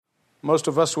Most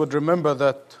of us would remember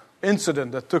that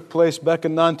incident that took place back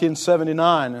in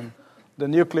 1979 in the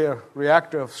nuclear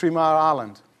reactor of 3 Mile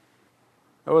Island.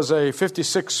 There was a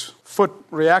 56-foot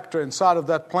reactor inside of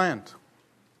that plant.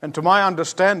 And to my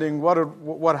understanding,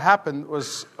 what happened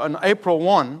was on April 1,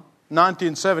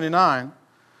 1979,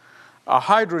 a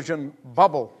hydrogen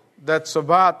bubble that's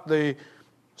about the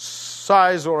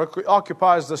size or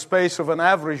occupies the space of an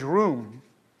average room.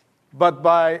 But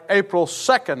by April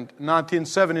 2nd,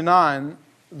 1979,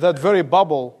 that very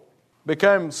bubble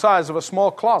became the size of a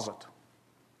small closet.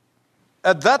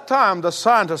 At that time, the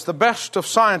scientists, the best of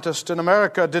scientists in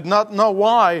America, did not know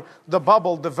why the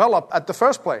bubble developed at the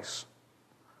first place,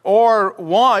 or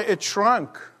why it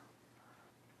shrunk,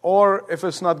 or if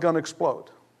it's not going to explode.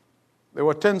 They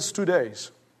were tense 2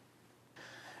 days.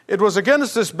 It was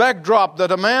against this backdrop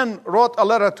that a man wrote a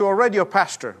letter to a radio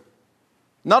pastor,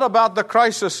 not about the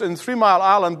crisis in 3 Mile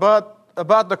Island, but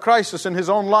about the crisis in his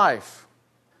own life.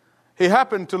 He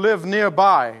happened to live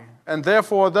nearby, and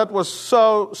therefore that was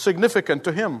so significant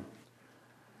to him.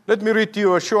 Let me read to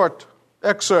you a short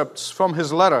excerpts from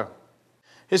his letter.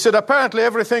 He said, apparently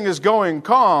everything is going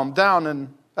calm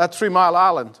down at 3 Mile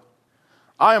Island.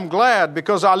 I am glad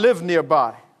because I live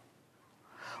nearby.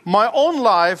 My own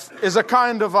life is a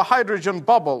kind of a hydrogen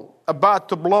bubble about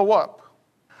to blow up.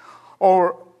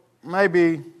 Or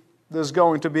maybe there's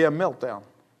going to be a meltdown.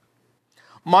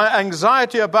 My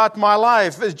anxiety about my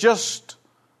life is just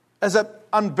as an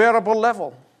unbearable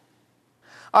level.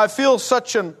 I feel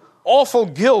such an awful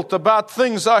guilt about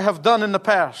things I have done in the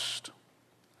past.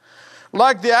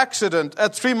 Like the accident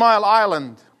at 3 Mile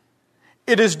Island,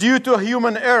 it is due to a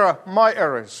human error, my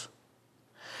errors.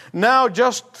 Now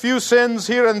just few sins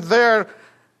here and there,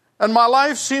 and my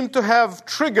life seemed to have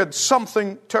triggered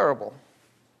something terrible.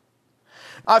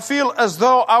 I feel as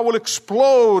though I will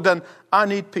explode and I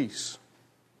need peace.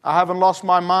 I haven't lost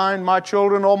my mind, my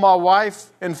children, or my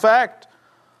wife. In fact,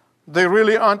 they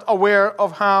really aren't aware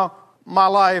of how my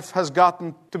life has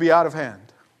gotten to be out of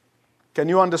hand. Can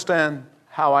you understand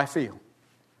how I feel?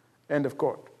 End of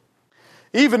quote.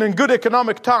 Even in good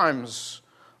economic times,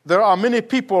 there are many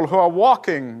people who are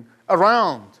walking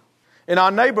around in our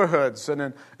neighborhoods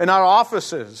and in our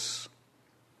offices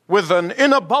with an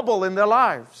inner bubble in their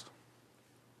lives.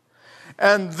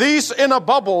 And these inner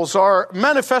bubbles are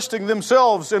manifesting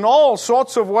themselves in all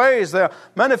sorts of ways. They're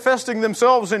manifesting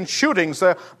themselves in shootings.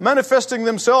 They're manifesting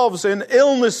themselves in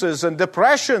illnesses and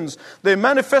depressions. They're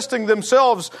manifesting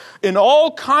themselves in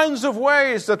all kinds of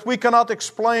ways that we cannot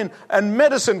explain and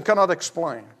medicine cannot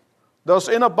explain. Those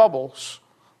inner bubbles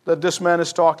that this man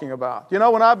is talking about. You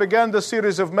know, when I began this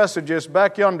series of messages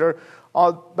back yonder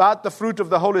about the fruit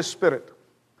of the Holy Spirit,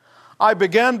 I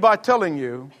began by telling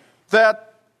you that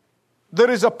there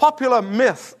is a popular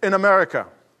myth in America.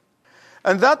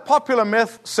 And that popular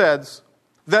myth says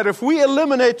that if we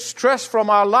eliminate stress from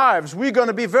our lives, we're going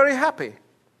to be very happy.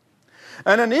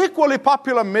 And an equally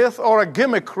popular myth, or a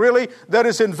gimmick really, that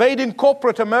is invading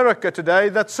corporate America today,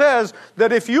 that says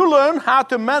that if you learn how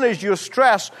to manage your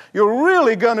stress, you're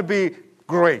really going to be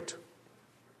great.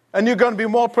 And you're going to be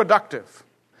more productive.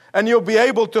 And you'll be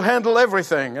able to handle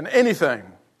everything and anything.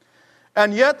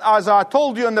 And yet, as I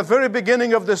told you in the very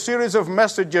beginning of this series of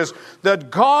messages, that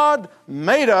God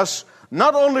made us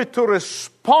not only to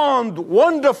respond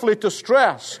wonderfully to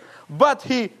stress, but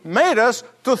He made us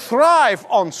to thrive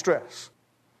on stress.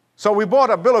 So we bought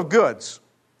a bill of goods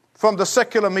from the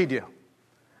secular media.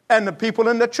 And the people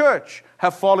in the church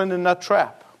have fallen in that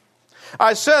trap.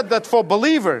 I said that for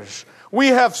believers, we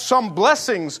have some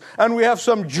blessings and we have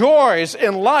some joys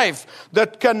in life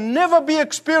that can never be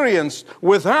experienced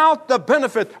without the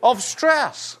benefit of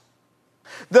stress.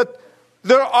 That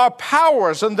there are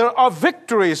powers and there are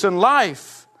victories in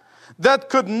life that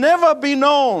could never be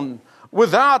known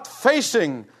without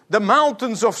facing the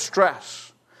mountains of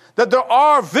stress. That there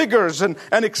are vigors and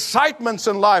excitements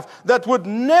in life that would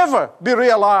never be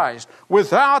realized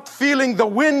without feeling the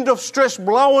wind of stress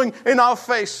blowing in our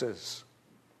faces.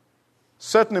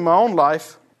 Certainly in my own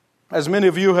life, as many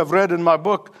of you have read in my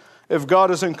book, If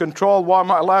God is in Control, Why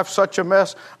My Life Such a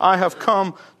Mess, I have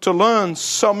come to learn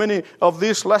so many of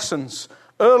these lessons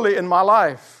early in my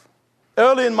life.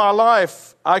 Early in my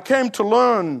life, I came to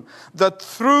learn that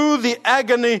through the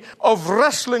agony of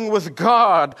wrestling with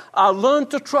God, I learned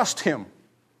to trust Him.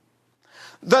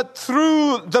 That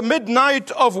through the midnight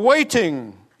of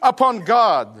waiting upon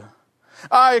God,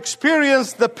 I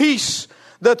experienced the peace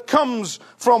that comes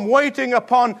from waiting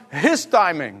upon His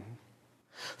timing.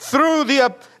 Through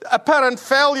the apparent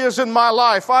failures in my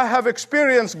life, I have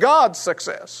experienced God's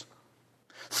success.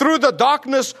 Through the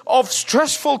darkness of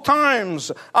stressful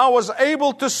times, I was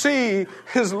able to see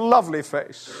His lovely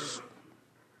face.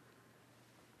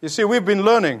 You see, we've been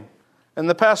learning in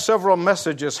the past several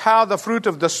messages how the fruit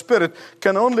of the Spirit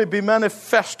can only be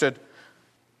manifested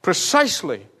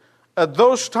precisely at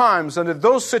those times and at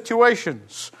those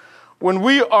situations when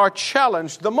we are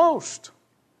challenged the most.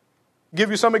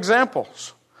 Give you some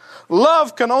examples.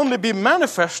 Love can only be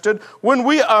manifested when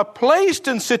we are placed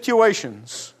in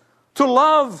situations to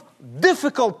love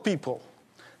difficult people,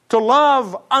 to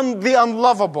love the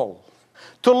unlovable,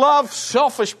 to love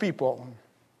selfish people.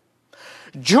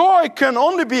 Joy can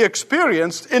only be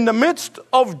experienced in the midst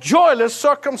of joyless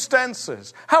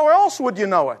circumstances. How else would you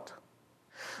know it?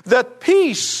 That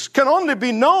peace can only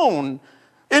be known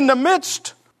in the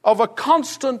midst of a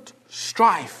constant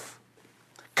strife.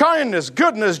 Kindness,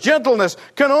 goodness, gentleness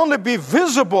can only be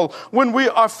visible when we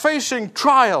are facing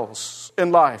trials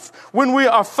in life, when we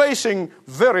are facing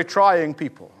very trying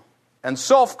people. And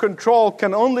self-control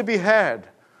can only be had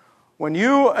when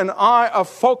you and I are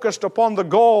focused upon the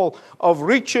goal of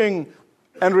reaching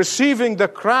and receiving the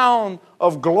crown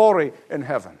of glory in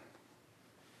heaven.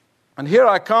 And here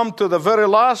I come to the very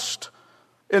last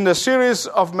in the series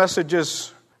of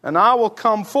messages, and I will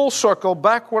come full circle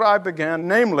back where I began,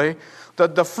 namely,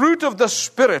 that the fruit of the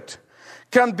Spirit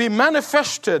can be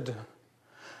manifested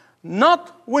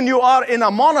not when you are in a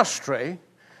monastery,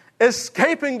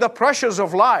 escaping the pressures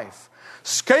of life,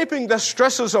 escaping the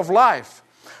stresses of life,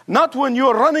 not when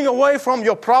you're running away from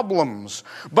your problems,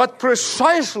 but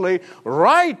precisely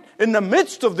right in the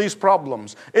midst of these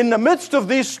problems, in the midst of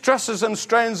these stresses and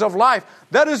strains of life.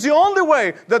 That is the only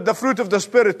way that the fruit of the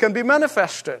Spirit can be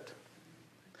manifested.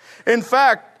 In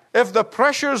fact, if the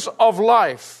pressures of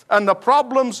life and the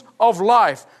problems of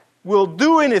life will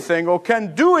do anything or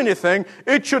can do anything,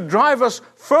 it should drive us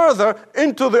further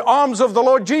into the arms of the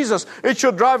Lord Jesus. It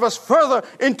should drive us further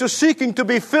into seeking to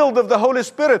be filled of the Holy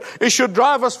Spirit. It should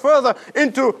drive us further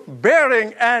into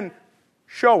bearing and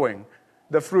showing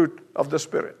the fruit of the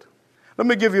Spirit. Let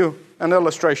me give you an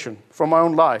illustration from my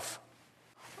own life.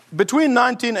 Between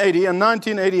 1980 and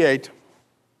 1988,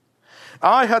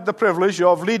 I had the privilege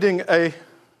of leading a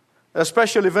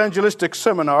special evangelistic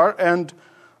seminar, and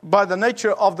by the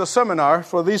nature of the seminar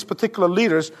for these particular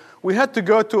leaders, we had to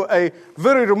go to a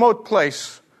very remote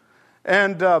place.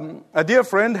 And a dear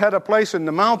friend had a place in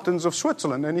the mountains of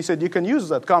Switzerland, and he said, you can use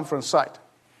that conference site.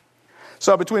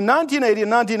 So between 1980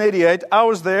 and 1988, I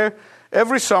was there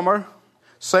every summer,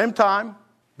 same time,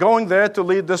 going there to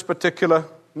lead this particular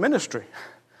ministry.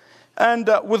 And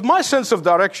with my sense of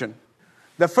direction,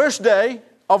 the first day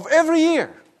of every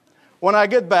year, when I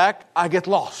get back, I get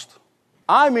lost.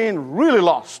 I mean really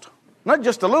lost. Not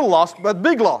just a little lost, but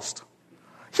big lost.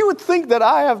 You would think that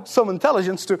I have some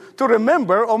intelligence to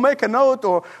remember or make a note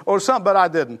or something, but I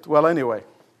didn't. Well, anyway.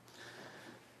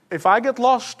 If I get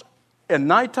lost in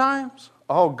night times,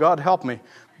 oh, God help me.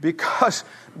 Because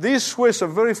these Swiss are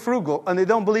very frugal and they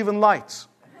don't believe in lights.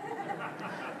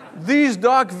 These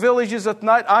dark villages at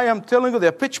night, I am telling you,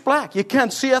 they're pitch black. You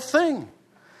can't see a thing.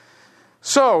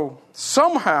 So,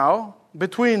 somehow,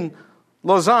 between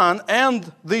Lausanne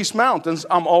and these mountains,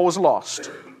 I'm always lost.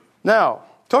 Now,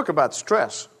 talk about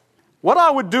stress. What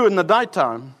I would do in the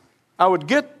nighttime, I would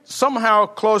get somehow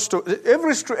close to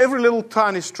every little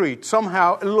tiny street,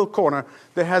 somehow a little corner,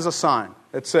 that has a sign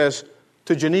that says,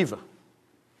 to Geneva.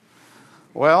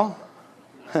 Well,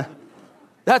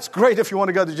 that's great if you want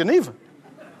to go to Geneva.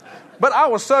 But I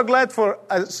was so glad for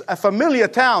a familiar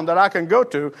town that I can go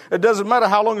to. It doesn't matter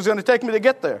how long it's going to take me to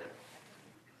get there.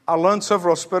 I learned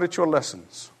several spiritual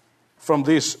lessons from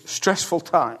these stressful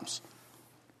times.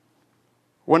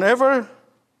 Whenever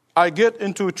I get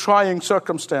into trying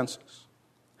circumstances,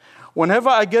 whenever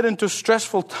I get into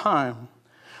stressful time,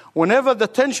 whenever the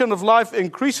tension of life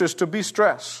increases to be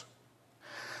stress,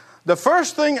 the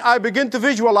first thing I begin to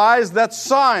visualize, that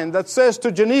sign that says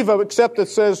to Geneva, except it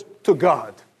says to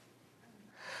God.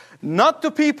 Not to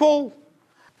people,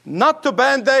 not to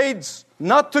Band-Aids,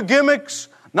 not to gimmicks,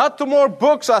 not to more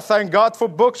books. I thank God for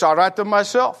books. I write them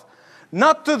myself.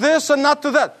 Not to this and not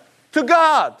to that. To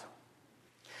God.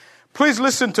 Please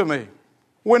listen to me.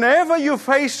 Whenever you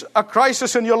face a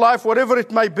crisis in your life, whatever it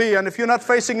may be, and if you're not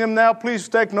facing them now, please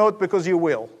take note because you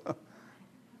will.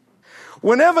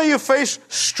 Whenever you face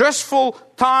stressful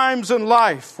times in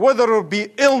life, whether it be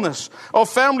illness or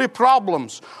family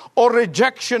problems or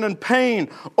rejection and pain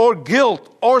or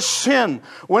guilt or sin,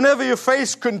 whenever you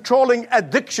face controlling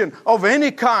addiction of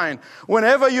any kind,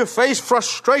 whenever you face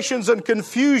frustrations and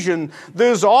confusion,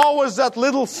 there's always that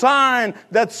little sign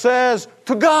that says,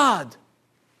 to God.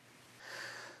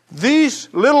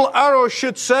 These little arrows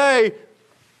should say,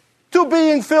 to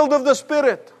being filled of the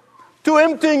Spirit, to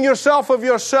emptying yourself of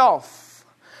yourself,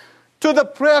 to the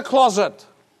prayer closet,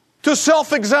 to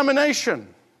self-examination.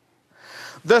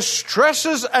 The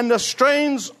stresses and the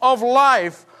strains of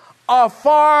life are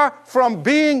far from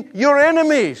being your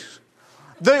enemies.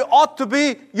 They ought to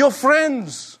be your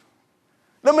friends.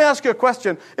 Let me ask you a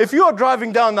question. If you are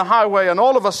driving down the highway and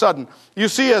all of a sudden you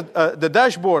see the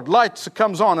dashboard light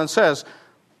comes on and says,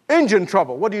 engine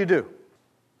trouble, what do?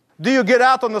 Do you get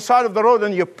out on the side of the road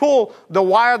and you pull the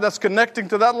wire that's connecting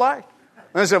to that light?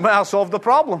 And say, well, I'll solve the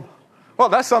problem. Well,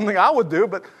 that's something I would do,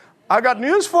 but I got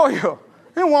news for you.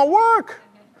 It won't work.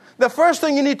 The first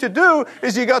thing you need to do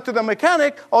is you go to the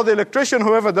mechanic or the electrician,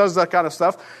 whoever does that kind of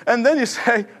stuff, and then you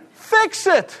say, fix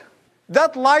it.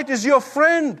 That light is your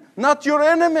friend, not your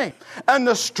enemy. And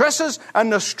the stresses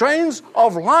and the strains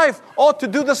of life ought to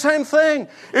do the same thing.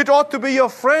 It ought to be your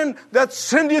friend that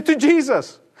sends you to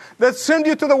Jesus, that sends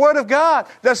you to the Word of God,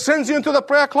 that sends you into the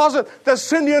prayer closet, that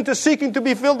sends you into seeking to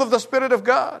be filled with the Spirit of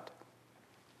God.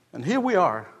 And here we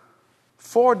are,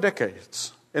 4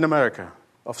 decades in America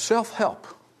of self-help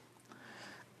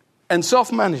and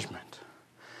self-management,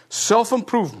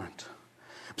 self-improvement,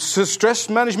 stress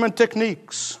management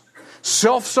techniques,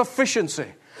 self-sufficiency.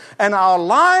 And our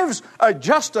lives are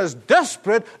just as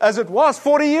desperate as it was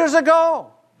 40 years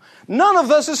ago. None of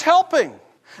this is helping.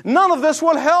 None of this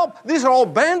will help. These are all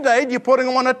Band-Aid. You're putting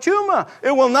on a tumor.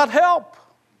 It will not help.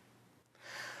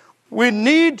 We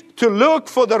need to look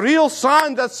for the real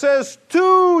sign that says,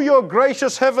 to your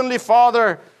gracious Heavenly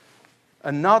Father,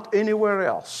 and not anywhere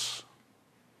else.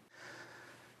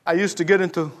 I used to get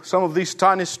into some of these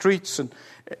tiny streets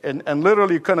and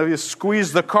literally kind of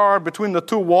squeeze the car between the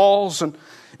 2 walls and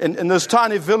in this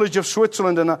tiny village of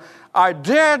Switzerland. And I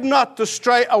dared not to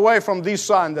stray away from this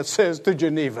sign that says to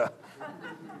Geneva.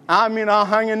 I mean, I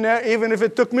hung in there even if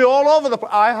it took me all over the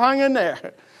place. I hung in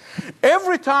there.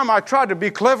 Every time I tried to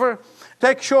be clever,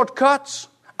 take shortcuts,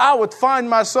 I would find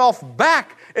myself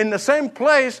back in the same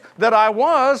place that I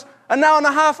was an hour and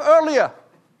a half earlier.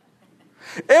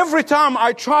 Every time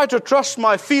I tried to trust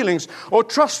my feelings or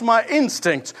trust my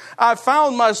instincts, I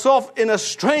found myself in a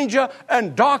stranger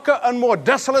and darker and more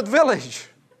desolate village.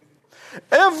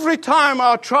 Every time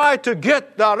I tried to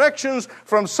get directions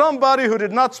from somebody who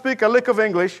did not speak a lick of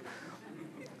English,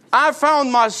 I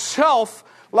found myself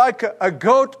like a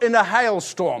goat in a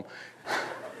hailstorm.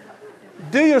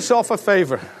 Do yourself a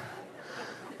favor.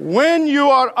 When you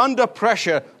are under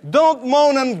pressure, don't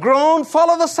moan and groan,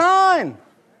 follow the sign.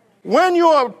 When you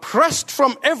are pressed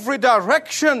from every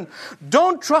direction,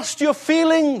 don't trust your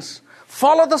feelings.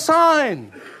 Follow the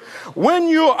sign. When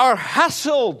you are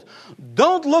hassled,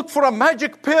 don't look for a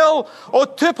magic pill or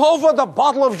tip over the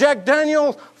bottle of Jack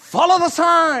Daniels. Follow the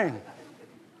sign.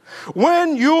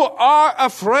 When you are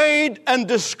afraid and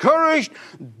discouraged,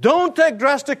 don't take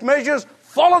drastic measures.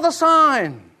 Follow the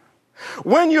sign.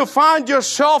 When you find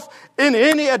yourself in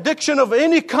any addiction of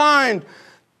any kind,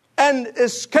 and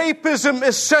escapism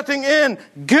is setting in,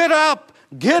 get up,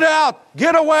 get out,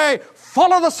 get away,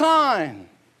 follow the sign.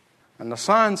 And the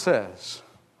sign says,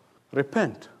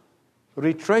 repent,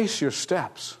 retrace your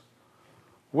steps.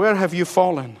 Where have you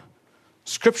fallen?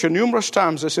 Scripture, numerous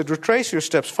times, they said, retrace your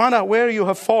steps, find out where you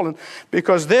have fallen,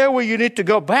 because there where you need to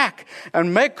go back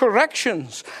and make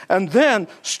corrections, and then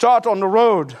start on the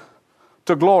road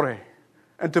to glory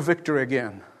and to victory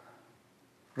again.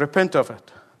 Repent of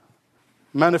it.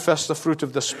 Manifest the fruit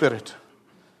of the Spirit.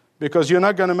 Because you're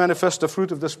not going to manifest the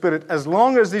fruit of the Spirit as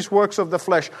long as these works of the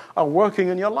flesh are working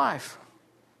in your life.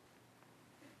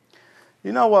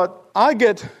 You know what? I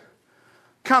get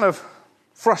kind of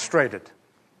frustrated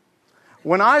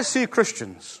when I see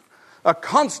Christians are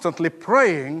constantly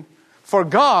praying for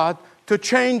God to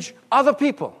change other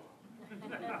people.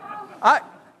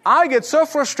 I get so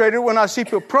frustrated when I see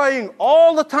people praying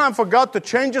all the time for God to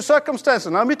change your circumstances.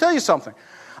 And let me tell you something.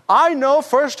 I know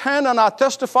firsthand and I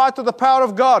testify to the power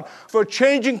of God for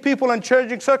changing people and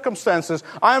changing circumstances.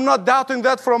 I am not doubting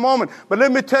that for a moment. But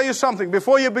let me tell you something.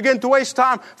 Before you begin to waste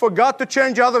time for God to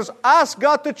change others, ask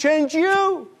God to change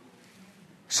you.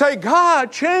 Say,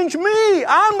 God, change me.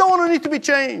 I'm the one who needs to be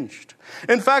changed.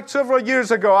 In fact, several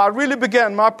years ago,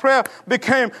 my prayer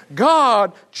became,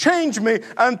 God, change me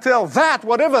until that,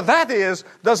 whatever that is,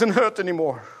 doesn't hurt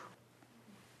anymore.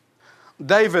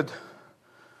 David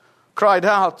cried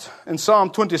out in Psalm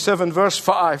 27 verse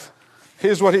 5.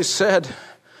 Here's what he said.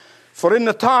 For in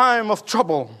the time of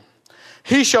trouble,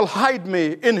 he shall hide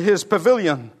me in his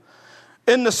pavilion.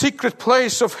 In the secret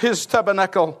place of his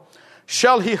tabernacle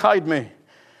shall he hide me.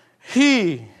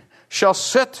 He shall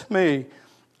set me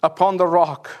upon the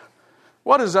rock.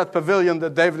 What is that pavilion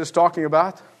that David is talking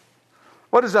about?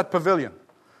 What is that pavilion?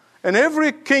 In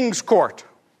every king's court,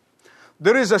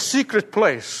 there is a secret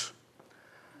place.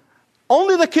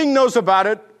 Only the king knows about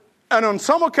it, And on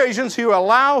some occasions, he will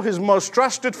allow his most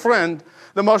trusted friend,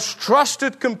 the most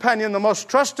trusted companion, the most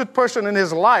trusted person in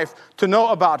his life to know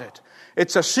about it.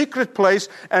 It's a secret place,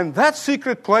 and that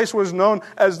secret place was known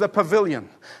as the pavilion.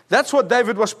 That's what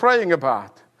David was praying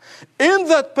about. In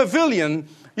that pavilion,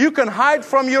 you can hide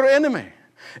from your enemy.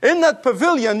 In that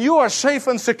pavilion, you are safe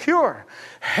and secure.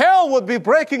 Hell would be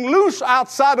breaking loose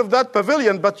outside of that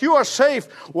pavilion, but you are safe.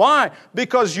 Why?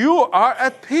 Because you are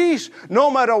at peace. No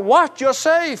matter what, you're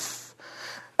safe.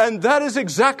 And that is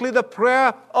exactly the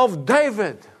prayer of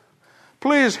David.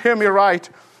 Please hear me right.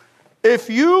 If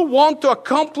you want to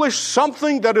accomplish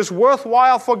something that is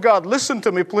worthwhile for God, listen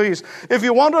to me, please. If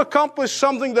you want to accomplish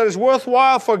something that is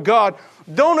worthwhile for God,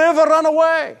 don't ever run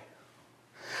away.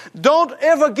 Don't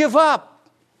ever give up.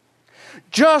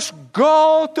 Just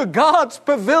go to God's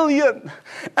pavilion,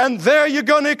 and there you're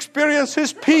going to experience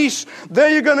His peace. There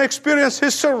you're going to experience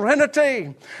His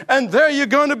serenity. And there you're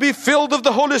going to be filled with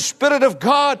the Holy Spirit of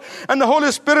God. And the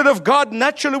Holy Spirit of God,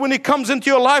 naturally, when He comes into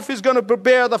your life, He's going to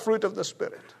bear the fruit of the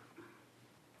Spirit.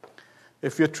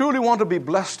 If you truly want to be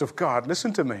blessed of God,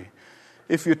 listen to me.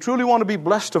 If you truly want to be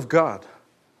blessed of God,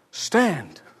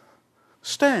 stand.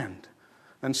 Stand.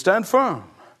 And stand firm.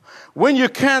 When you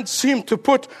can't seem to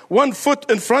put one foot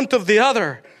in front of the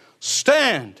other,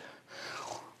 stand.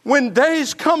 When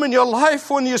days come in your life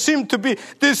when they seem to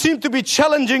be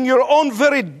challenging your own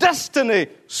very destiny,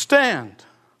 stand.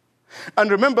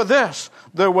 And remember this,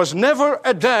 there was never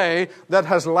a day that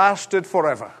has lasted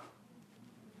forever.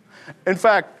 In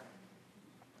fact,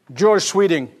 George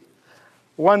Sweeting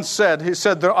once said, he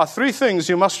said, there are 3 things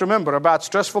you must remember about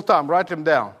stressful time. Write them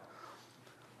down.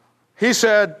 He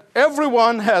said,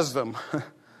 everyone has them.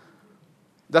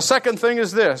 The second thing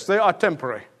is this, they are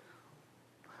temporary.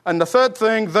 And the third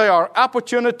thing, they are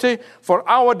opportunity for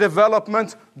our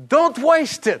development. Don't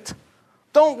waste it.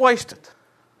 Don't waste it.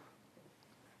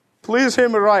 Please hear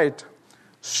me right.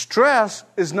 Stress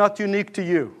is not unique to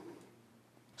you.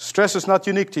 Stress is not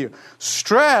unique to you.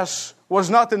 Stress was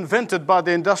not invented by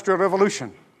the Industrial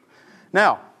Revolution.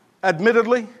 Now,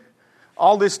 admittedly,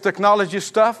 all this technology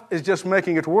stuff is just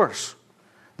making it worse.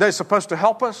 They're supposed to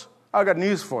help us. I got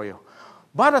news for you.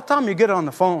 By the time you get on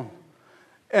the phone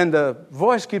and the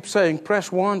voice keeps saying,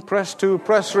 press 1, press 2,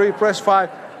 press 3, press 5,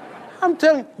 I'm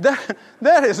telling you,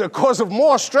 that is a cause of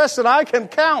more stress than I can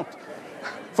count.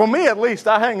 For me, at least,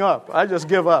 I hang up. I just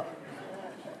give up.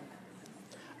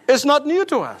 It's not new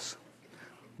to us.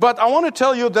 But I want to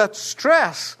tell you that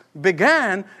stress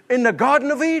began in the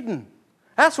Garden of Eden.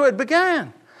 That's where it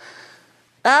began.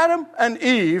 Adam and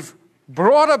Eve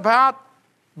brought about,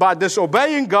 by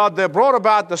disobeying God, they brought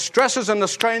about the stresses and the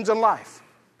strains in life.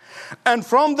 And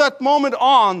from that moment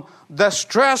on, the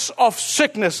stress of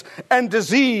sickness and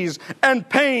disease and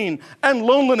pain and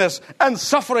loneliness and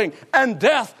suffering and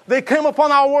death, they came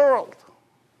upon our world.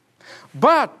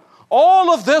 But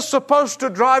all of this is supposed to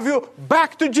drive you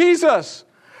back to Jesus.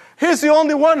 He's the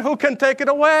only one who can take it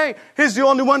away. He's the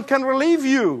only one who can relieve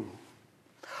you.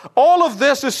 All of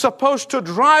this is supposed to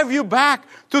drive you back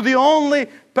to the only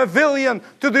pavilion,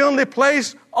 to the only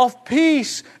place of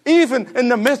peace, even in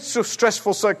the midst of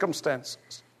stressful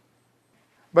circumstances.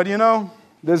 But you know,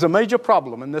 there's a major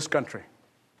problem in this country.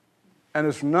 And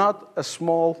it's not a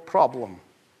small problem.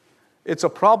 It's a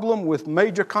problem with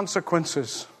major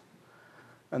consequences.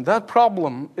 And that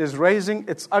problem is raising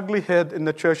its ugly head in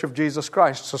the Church of Jesus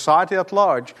Christ, society at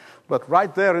large, but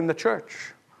right there in the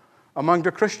church, among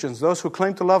the Christians, those who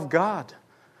claim to love God.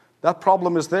 That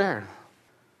problem is there.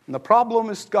 And the problem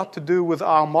has got to do with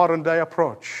our modern day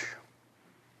approach.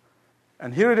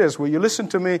 And here it is, will you listen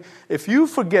to me? If you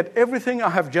forget everything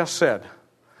I have just said,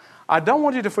 I don't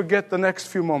want you to forget the next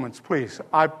few moments, please.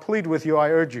 I plead with you, I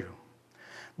urge you.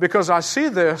 Because I see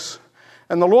this,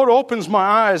 and the Lord opens my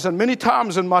eyes, and many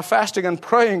times in my fasting and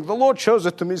praying, the Lord shows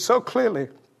it to me so clearly.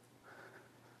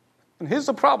 And here's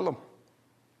the problem.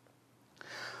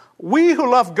 We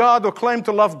who love God or claim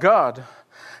to love God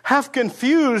have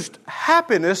confused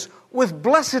happiness with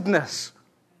blessedness.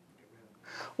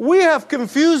 We have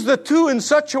confused the two in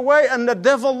such a way, and the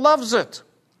devil loves it.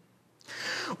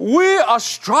 We are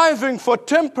striving for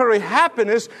temporary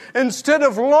happiness instead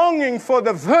of longing for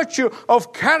the virtue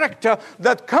of character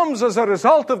that comes as a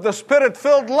result of the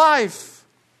Spirit-filled life.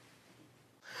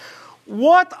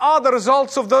 What are the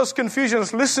results of those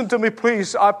confusions? Listen to me,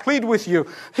 please. I plead with you.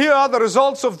 Here are the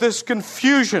results of this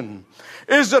confusion.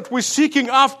 Is that we're seeking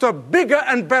after bigger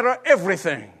and better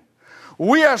everything.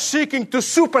 We are seeking to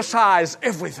supersize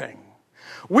everything.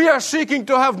 We are seeking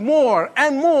to have more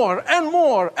and more and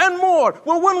more and more.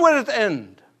 Well, when will it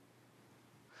end?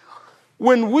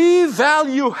 When we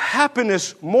value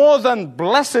happiness more than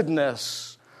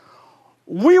blessedness,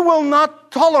 We will not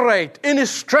tolerate any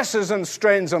stresses and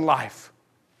strains in life.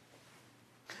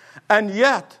 And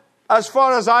yet, as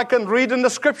far as I can read in the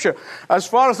Scripture, as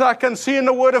far as I can see in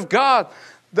the Word of God,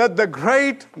 that the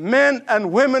great men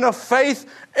and women of faith,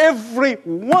 every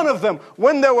one of them,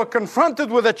 when they were confronted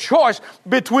with a choice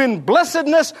between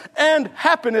blessedness and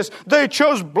happiness, they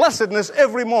chose blessedness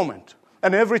every moment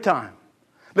and every time.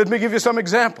 Let me give you some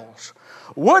examples.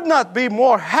 Would not be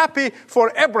more happy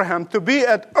for Abraham to be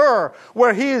at Ur,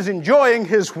 where he is enjoying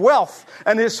his wealth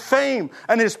and his fame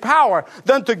and his power,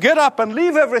 than to get up and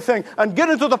leave everything and get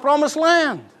into the promised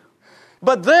land.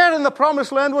 But there in the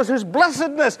promised land was his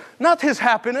blessedness, not his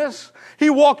happiness. He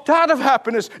walked out of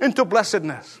happiness into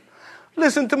blessedness.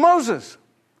 Listen to Moses.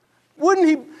 Wouldn't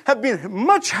he have been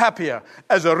much happier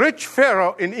as a rich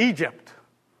Pharaoh in Egypt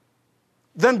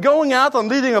than going out and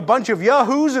leading a bunch of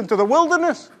yahoos into the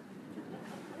wilderness?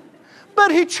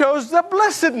 But he chose the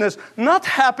blessedness, not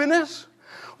happiness.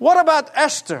 What about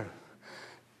Esther?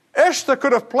 Esther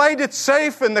could have played it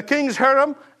safe in the king's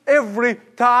harem every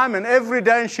time and every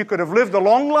day, and she could have lived a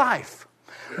long life.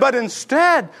 But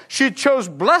instead, she chose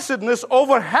blessedness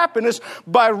over happiness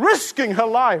by risking her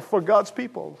life for God's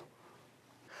people.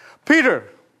 Peter,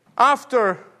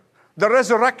 after the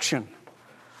resurrection,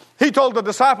 he told the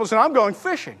disciples, I'm going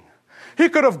fishing. He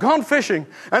could have gone fishing,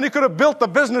 and he could have built the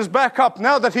business back up.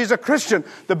 Now that he's a Christian,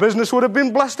 the business would have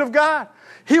been blessed of God.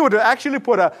 He would have actually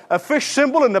put a fish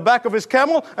symbol in the back of his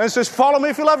camel, and it says, follow me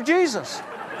if you love Jesus.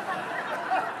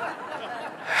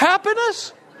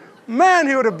 Happiness? Man,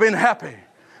 he would have been happy.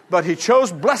 But he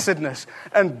chose blessedness,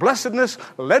 and blessedness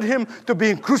led him to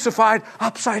being crucified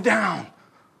upside down.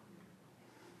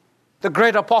 The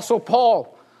great apostle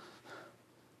Paul,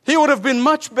 he would have been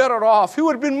much better off. He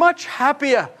would have been much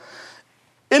happier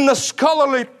in the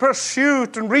scholarly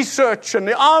pursuit and research and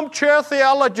the armchair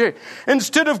theology,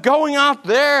 instead of going out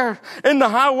there in the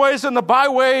highways and the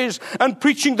byways and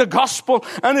preaching the gospel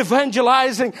and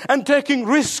evangelizing and taking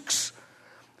risks.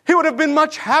 He would have been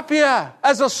much happier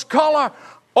as a scholar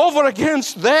over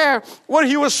against there, where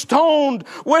he was stoned,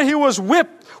 where he was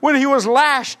whipped, where he was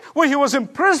lashed, where he was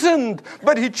imprisoned.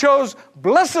 But he chose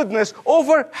blessedness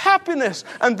over happiness.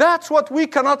 And that's what we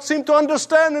cannot seem to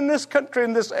understand in this country,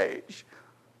 in this age.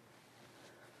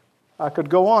 I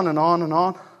could go on and on and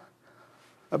on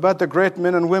about the great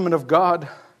men and women of God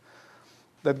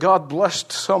that God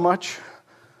blessed so much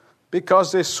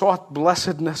because they sought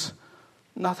blessedness,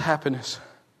 not happiness.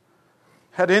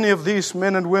 Had any of these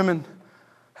men and women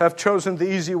have chosen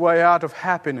the easy way out of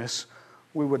happiness,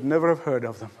 we would never have heard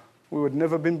of them. We would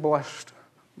never have been blessed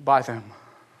by them.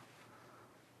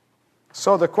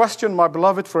 So the question, my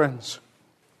beloved friends,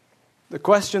 the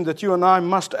question that you and I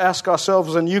must ask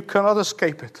ourselves, and you cannot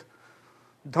escape it.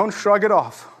 Don't shrug it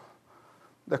off.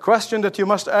 The question that you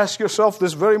must ask yourself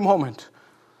this very moment,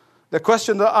 the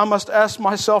question that I must ask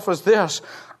myself is this: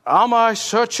 am I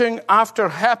searching after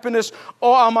happiness,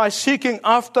 or am I seeking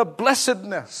after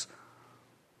blessedness?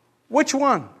 Which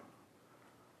one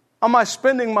am I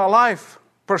spending my life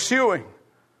pursuing?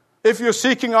 If you're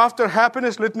seeking after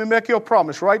happiness, let me make you a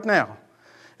promise right now.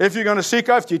 If you're going to seek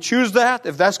after, you choose that,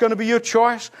 if that's going to be your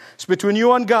choice, it's between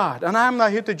you and God. And I'm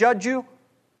not here to judge you,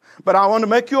 but I want to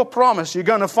make you a promise. You're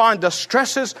going to find the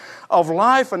stresses of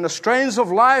life and the strains of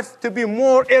life to be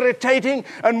more irritating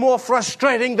and more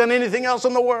frustrating than anything else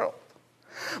in the world.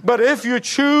 But if you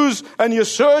choose and you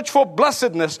search for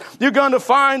blessedness, you're going to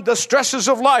find the stresses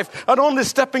of life and only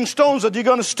stepping stones that you're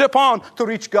going to step on to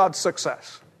reach God's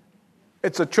success.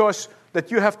 It's a choice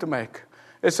that you have to make.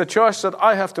 It's a choice that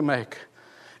I have to make.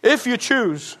 If you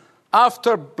choose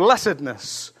after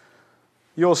blessedness,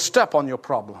 you'll step on your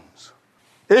problems.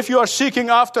 If you are seeking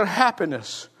after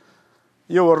happiness,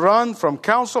 you will run from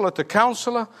counselor to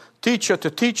counselor, teacher to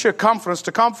teacher, conference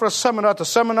to conference, seminar to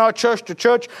seminar, church to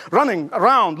church, running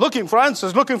around, looking for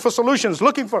answers, looking for solutions,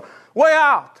 looking for way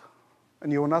out.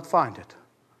 And you will not find it.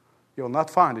 You will not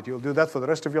find it. You'll do that for the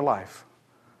rest of your life.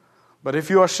 But if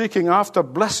you are seeking after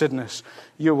blessedness,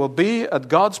 you will be at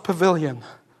God's pavilion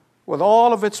with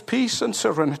all of its peace and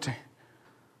serenity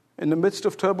in the midst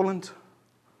of turbulent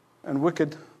and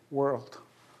wicked world.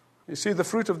 You see, the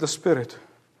fruit of the Spirit,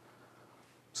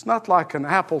 it's not like an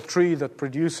apple tree that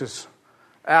produces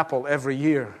apple every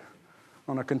year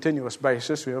on a continuous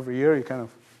basis. Every year you kind of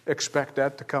expect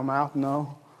that to come out.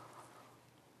 No.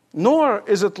 Nor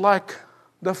is it like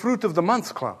the fruit of the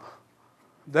month club.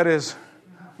 That is,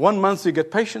 one month you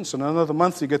get patience, and another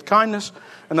month you get kindness,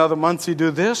 another month you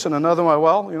do this, and another,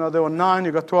 there were 9,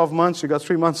 you got 12 months, you got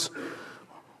 3 months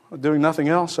doing nothing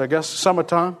else, I guess,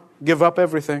 summertime, give up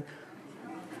everything.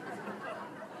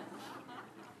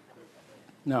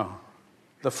 No.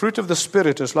 The fruit of the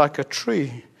Spirit is like a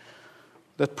tree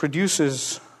that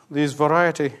produces these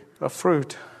variety of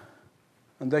fruit,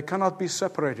 and they cannot be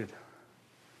separated.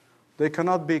 They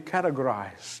cannot be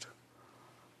categorized.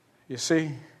 You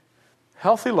see,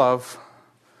 healthy love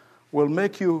will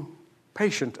make you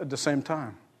patient at the same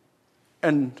time.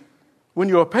 And when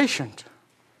you're patient,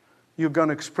 you're going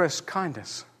to express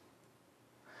kindness.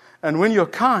 And when you're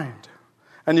kind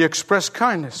and you express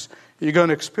kindness, you're going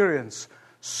to experience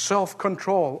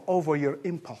self-control over your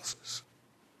impulses.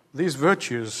 These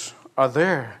virtues are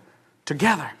there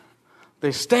together.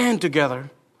 They stand together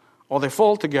or they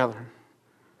fall together.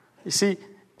 You see,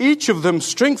 each of them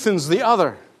strengthens the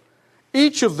other.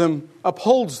 Each of them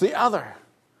upholds the other.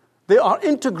 They are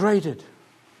integrated.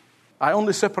 I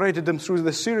only separated them through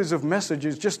this series of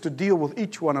messages just to deal with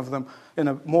each one of them in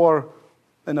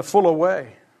a fuller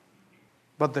way.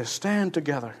 But they stand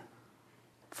together,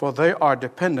 for they are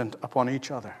dependent upon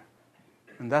each other.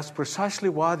 And that's precisely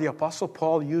why the Apostle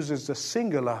Paul uses the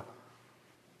singular,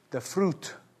 the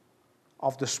fruit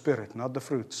of the Spirit, not the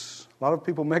fruits. A lot of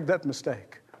people make that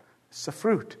mistake. It's the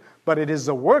fruit, but it is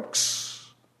the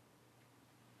works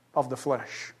of the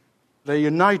flesh. They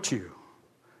unite you.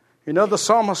 You know, the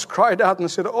psalmist cried out and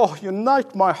said, "Oh,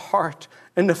 unite my heart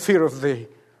in the fear of Thee."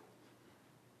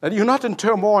 That you're not in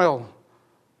turmoil.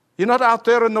 You're not out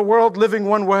there in the world living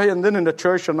one way and then in the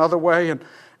church another way,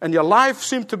 and your life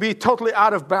seems to be totally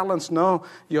out of balance. No,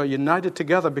 you're united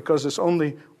together because there's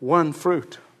only one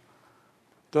fruit.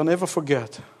 Don't ever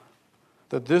forget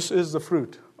that this is the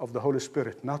fruit of the Holy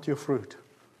Spirit, not your fruit.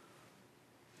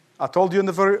 I told you in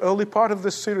the very early part of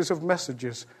this series of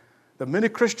messages that many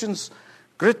Christians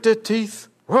grit their teeth,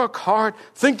 work hard,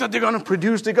 think that they're going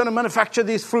to manufacture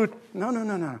these fruit.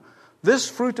 No. This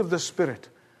fruit of the Spirit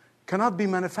cannot be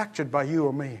manufactured by you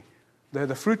or me. They're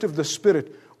the fruit of the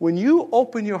Spirit. When you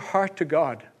open your heart to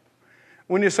God,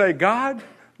 when you say, "God,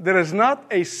 there is not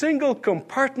a single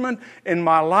compartment in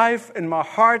my life, in my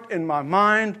heart, in my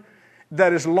mind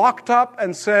that is locked up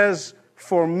and says,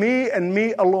 'For me and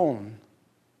me alone.'"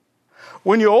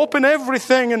 When you open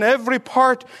everything and every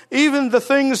part, even the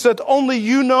things that only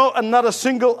you know and not a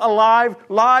single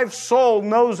live soul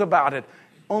knows about it,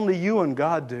 only you and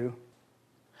God do.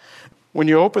 When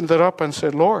you open that up and say,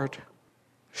 "Lord,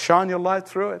 shine your light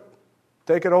through it.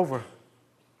 Take it over.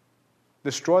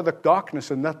 Destroy the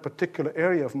darkness in that particular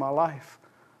area of my life."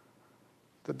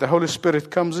 That the Holy Spirit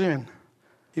comes in.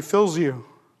 He fills you.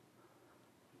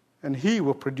 And He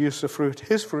will produce the fruit.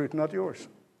 His fruit, not yours.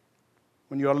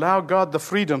 When you allow God the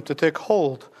freedom to take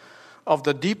hold of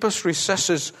the deepest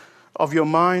recesses of your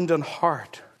mind and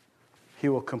heart, He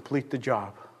will complete the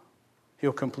job.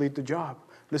 He'll complete the job.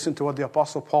 Listen to what the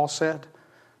Apostle Paul said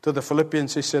to the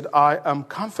Philippians. He said, "I am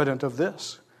confident of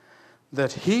this,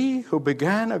 that He who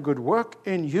began a good work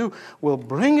in you will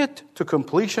bring it to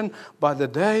completion by the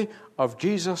day of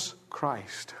Jesus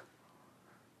Christ."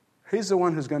 He's the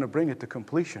one who's going to bring it to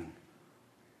completion.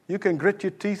 You can grit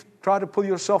your teeth, try to pull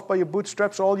yourself by your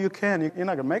bootstraps all you can. You're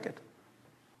not going to make it.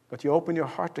 But you open your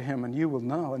heart to Him and you will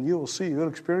know and you will see, you'll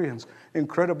experience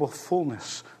incredible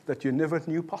fullness that you never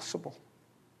knew possible.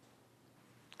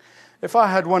 If I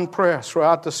had one prayer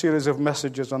throughout the series of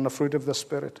messages on the fruit of the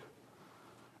Spirit,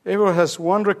 it has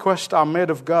one request I made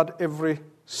of God every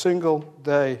single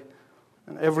day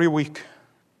and every week,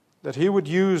 that He would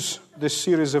use this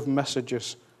series of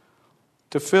messages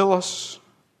to fill us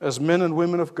as men and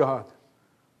women of God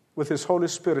with His Holy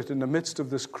Spirit in the midst of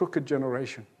this crooked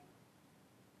generation.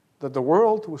 That the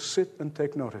world will sit and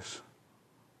take notice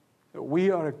that we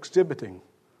are exhibiting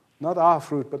not our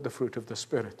fruit, but the fruit of the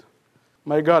Spirit.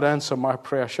 May God answer my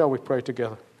prayer. Shall we pray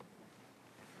together?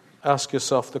 Ask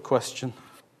yourself the question,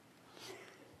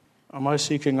 am I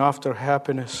seeking after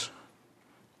happiness?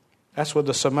 That's what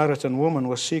the Samaritan woman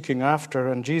was seeking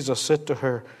after, and Jesus said to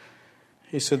her,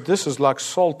 He said, "This is like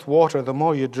salt water. The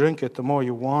more you drink it, the more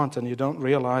you want, and you don't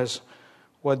realize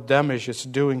what damage it's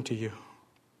doing to you."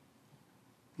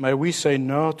 May we say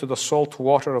no to the salt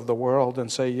water of the world and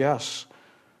say yes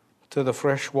to the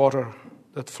fresh water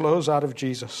that flows out of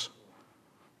Jesus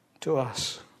to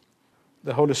us.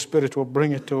 The Holy Spirit will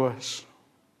bring it to us.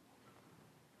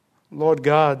 Lord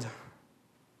God,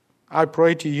 I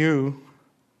pray to You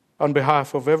on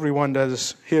behalf of everyone that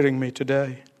is hearing me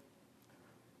today,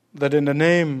 that in the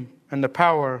name and the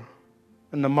power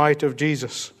and the might of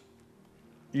Jesus,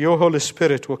 Your Holy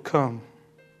Spirit will come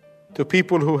to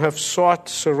people who have sought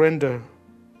surrender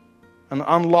and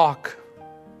unlock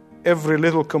every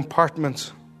little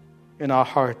compartment in our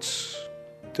hearts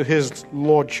to His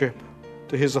lordship,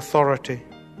 to His authority,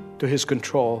 to His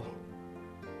control,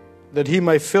 that He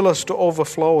may fill us to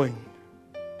overflowing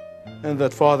and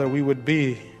that, Father, we would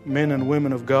be men and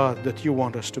women of God that you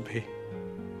want us to be.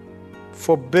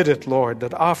 Forbid it, Lord,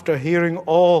 that after hearing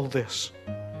all this,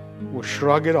 we'll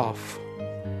shrug it off,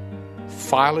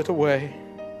 file it away,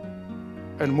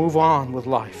 and move on with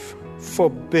life.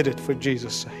 Forbid it for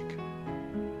Jesus' sake.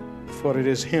 For it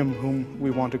is Him whom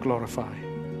we want to glorify.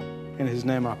 In His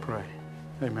name I pray.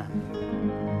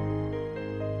 Amen.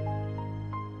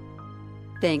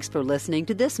 Thanks for listening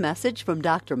to this message from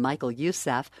Dr. Michael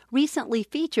Youssef, recently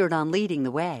featured on Leading the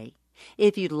Way.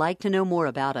 If you'd like to know more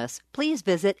about us, please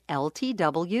visit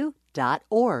ltw.org.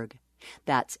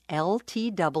 That's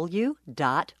ltw.org.